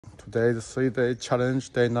Today is 3-day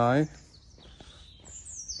challenge, day 9.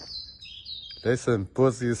 Listen,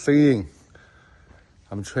 birds is singing.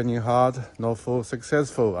 I'm training hard, not for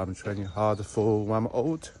successful. I'm training hard for when I'm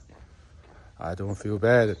old. I don't feel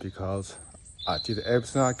bad because I did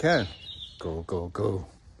everything I can. Go, go, go.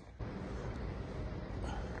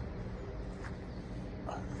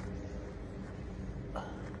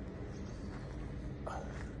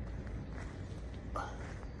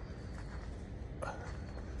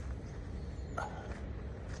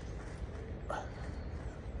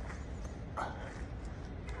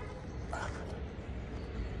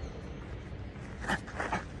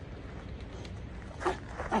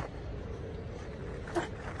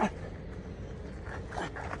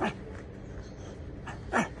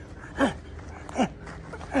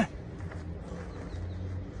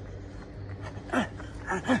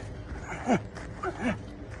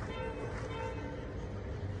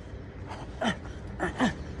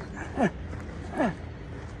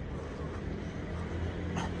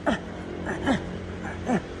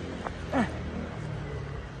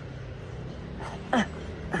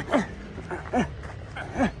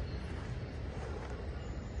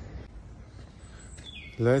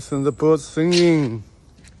 Listen the birds singing.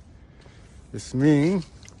 This means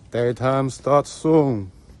daytime starts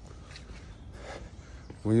soon.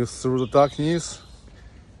 When you're through the darkness,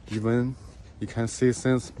 even you can see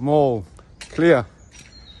things more clear.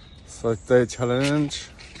 3-day challenge,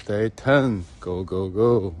 day 10. Go, go,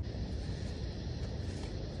 go.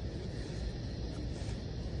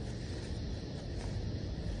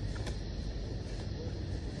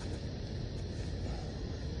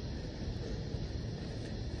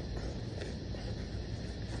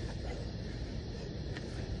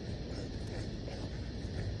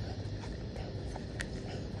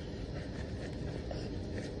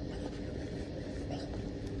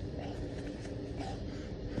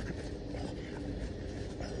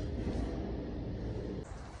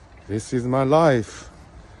 This is my life.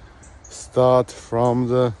 Start from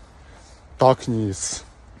the darkness.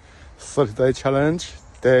 30-day challenge,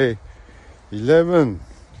 day 11.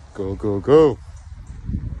 Go, go, go.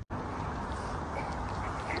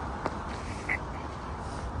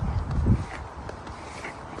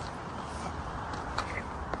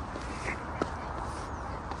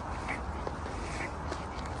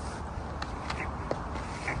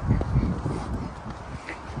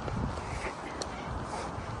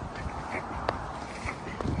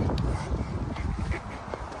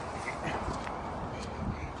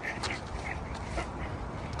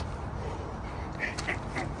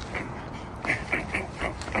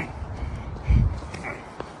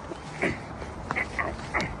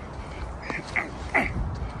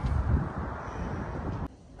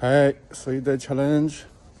 Hey, 3-day challenge,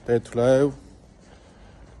 day 12.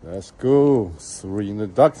 Let's go. 3 in the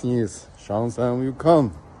darkness. Shaolin will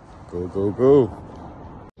come. Go, go, go.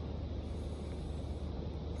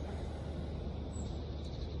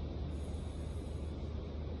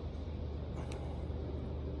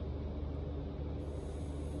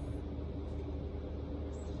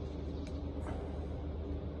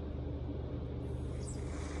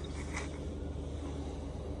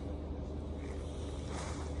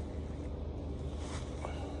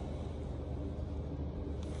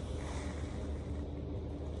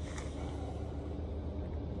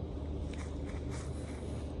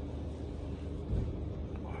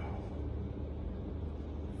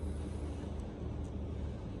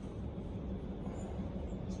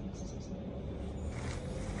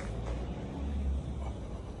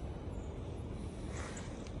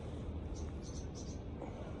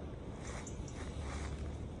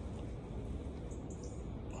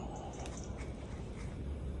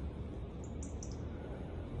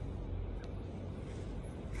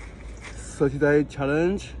 Day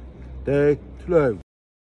challenge, day 12.